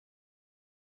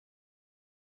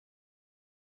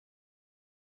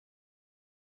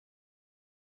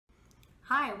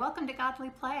Hi, welcome to Godly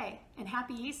Play and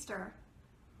Happy Easter.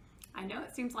 I know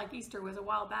it seems like Easter was a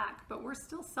while back, but we're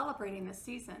still celebrating this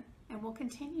season and we'll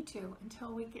continue to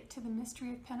until we get to the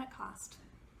mystery of Pentecost.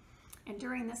 And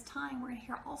during this time, we're going to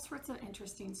hear all sorts of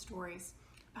interesting stories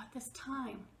about this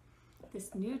time,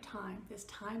 this new time, this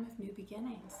time of new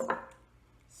beginnings.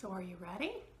 So are you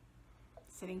ready?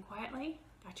 Sitting quietly,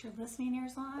 got your listening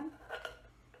ears on?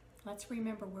 Let's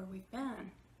remember where we've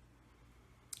been.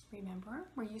 Remember,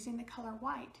 we're using the color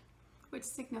white, which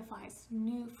signifies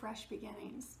new, fresh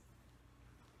beginnings.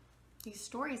 These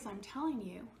stories I'm telling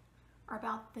you are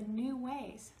about the new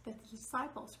ways that the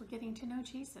disciples were getting to know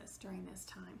Jesus during this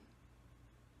time.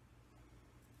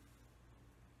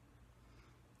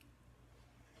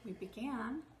 We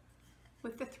began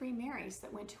with the three Marys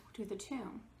that went to the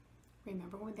tomb.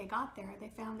 Remember, when they got there,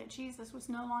 they found that Jesus was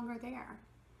no longer there.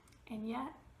 And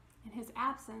yet, in his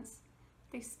absence,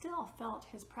 they still felt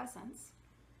his presence.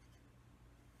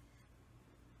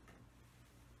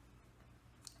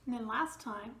 And then last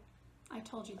time, I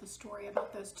told you the story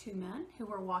about those two men who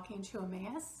were walking to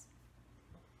Emmaus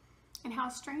and how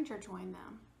a stranger joined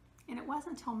them. And it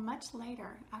wasn't until much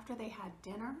later, after they had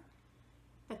dinner,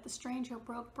 that the stranger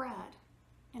broke bread,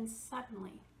 and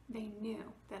suddenly they knew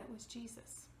that it was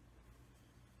Jesus.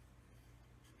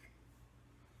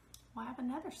 Well, I have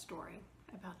another story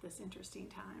about this interesting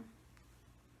time.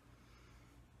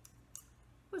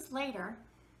 It was later,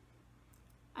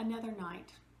 another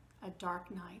night, a dark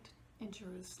night in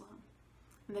Jerusalem,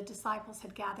 and the disciples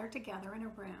had gathered together in a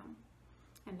room,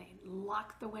 and they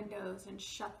locked the windows and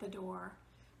shut the door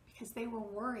because they were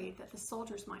worried that the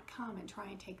soldiers might come and try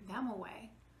and take them away,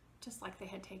 just like they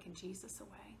had taken Jesus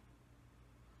away.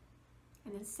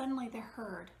 And then suddenly they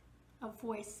heard a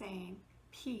voice saying,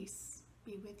 "Peace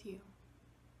be with you."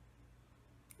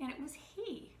 And it was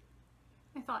he.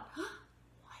 I thought,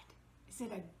 is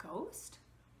it a ghost?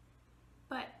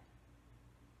 But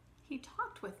he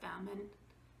talked with them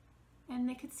and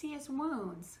they could see his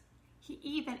wounds. He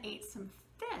even ate some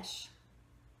fish.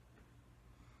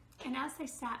 And as they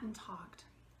sat and talked,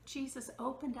 Jesus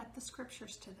opened up the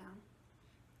scriptures to them,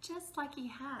 just like he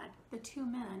had the two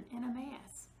men in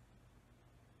Emmaus.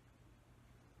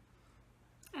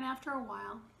 And after a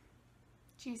while,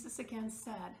 Jesus again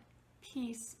said,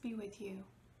 "Peace be with you."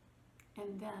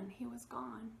 And then he was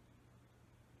gone.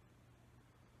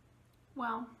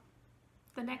 Well,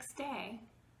 the next day,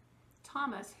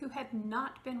 Thomas, who had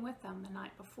not been with them the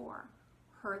night before,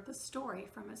 heard the story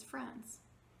from his friends.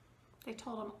 They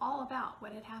told him all about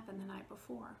what had happened the night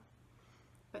before.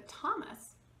 But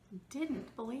Thomas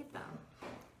didn't believe them.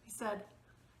 He said,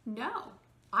 "No,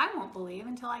 I won't believe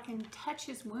until I can touch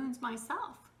his wounds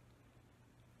myself."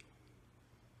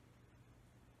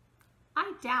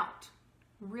 I doubt,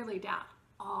 really doubt,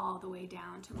 all the way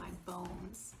down to my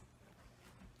bones.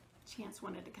 Chance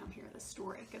wanted to come hear this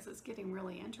story because it's getting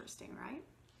really interesting, right?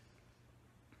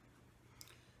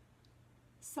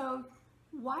 So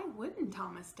why wouldn't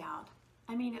Thomas doubt?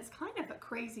 I mean, it's kind of a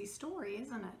crazy story,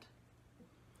 isn't it?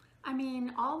 I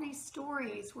mean, all these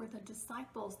stories where the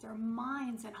disciples, their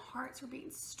minds and hearts were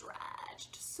being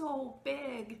stretched so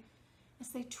big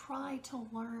as they tried to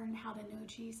learn how to know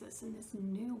Jesus in this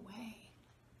new way.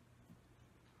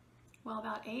 Well,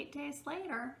 about 8 days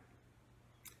later,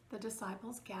 the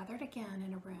disciples gathered again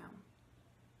in a room.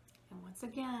 And once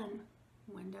again,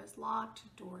 windows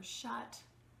locked, doors shut.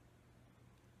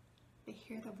 They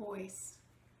hear the voice,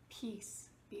 "Peace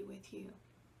be with you."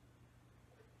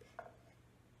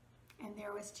 And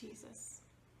there was Jesus.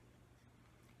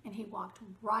 And he walked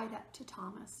right up to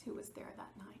Thomas, who was there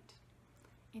that night.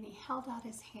 And he held out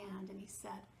his hand and he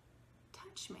said,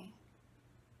 "Touch me."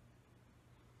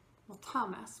 Well,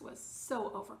 Thomas was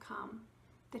so overcome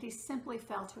that he simply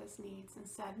fell to his knees and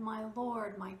said, "My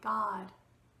Lord, my God."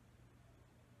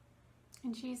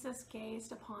 And Jesus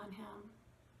gazed upon him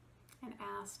and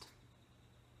asked,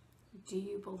 "Do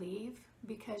you believe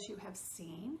because you have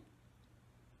seen?"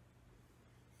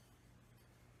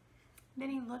 Then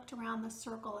he looked around the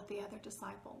circle at the other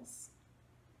disciples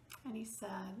and he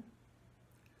said,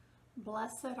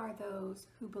 "Blessed are those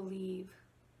who believe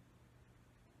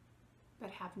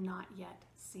but have not yet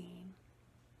seen."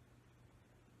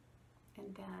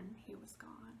 And then he was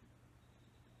gone.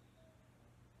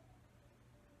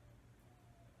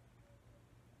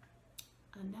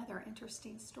 Another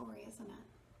interesting story, isn't it?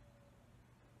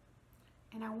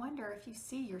 And I wonder if you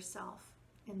see yourself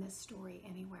in this story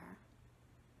anywhere.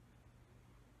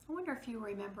 I wonder if you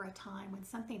remember a time when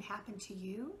something happened to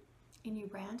you and you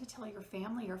ran to tell your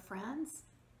family or friends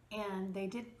and they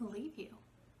didn't believe you.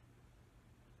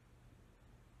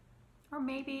 Or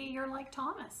maybe you're like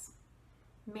Thomas.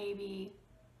 Maybe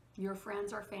Your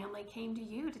friends or family came to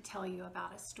you to tell you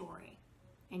about a story,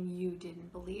 and you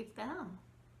didn't believe them.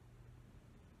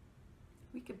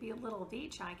 We could be a little of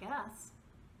each, I guess.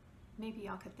 Maybe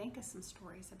y'all could think of some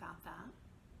stories about that.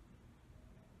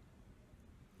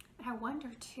 And I wonder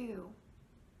too,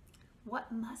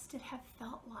 what must it have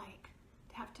felt like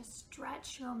to have to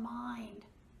stretch your mind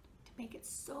to make it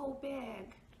so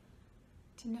big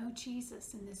to know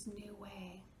Jesus in this new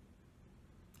way?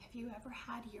 Have you ever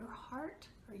had your heart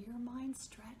or your mind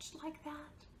stretched like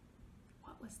that?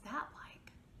 What was that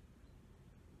like?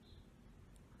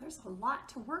 There's a lot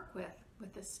to work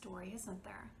with this story, isn't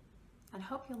there? And I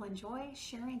hope you'll enjoy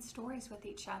sharing stories with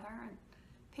each other and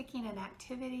picking an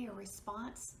activity or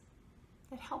response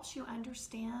that helps you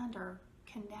understand or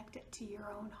connect it to your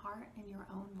own heart and your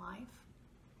own life.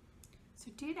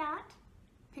 So do that.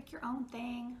 Pick your own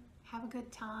thing. Have a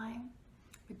good time.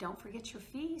 But don't forget your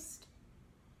feast.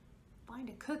 Find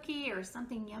a cookie or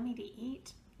something yummy to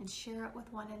eat and share it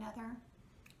with one another.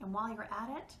 And while you're at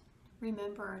it,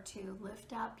 remember to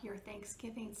lift up your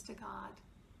thanksgivings to God,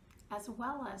 as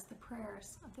well as the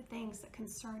prayers of the things that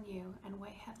concern you and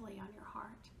weigh heavily on your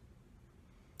heart.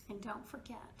 And don't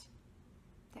forget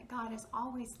that God is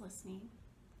always listening.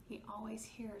 He always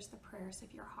hears the prayers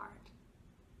of your heart.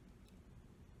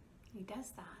 He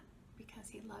does that because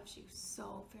he loves you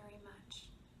so very much.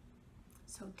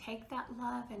 So take that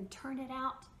love and turn it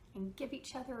out and give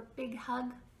each other a big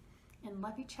hug and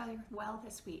love each other well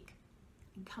this week.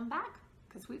 And come back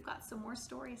because we've got some more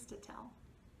stories to tell.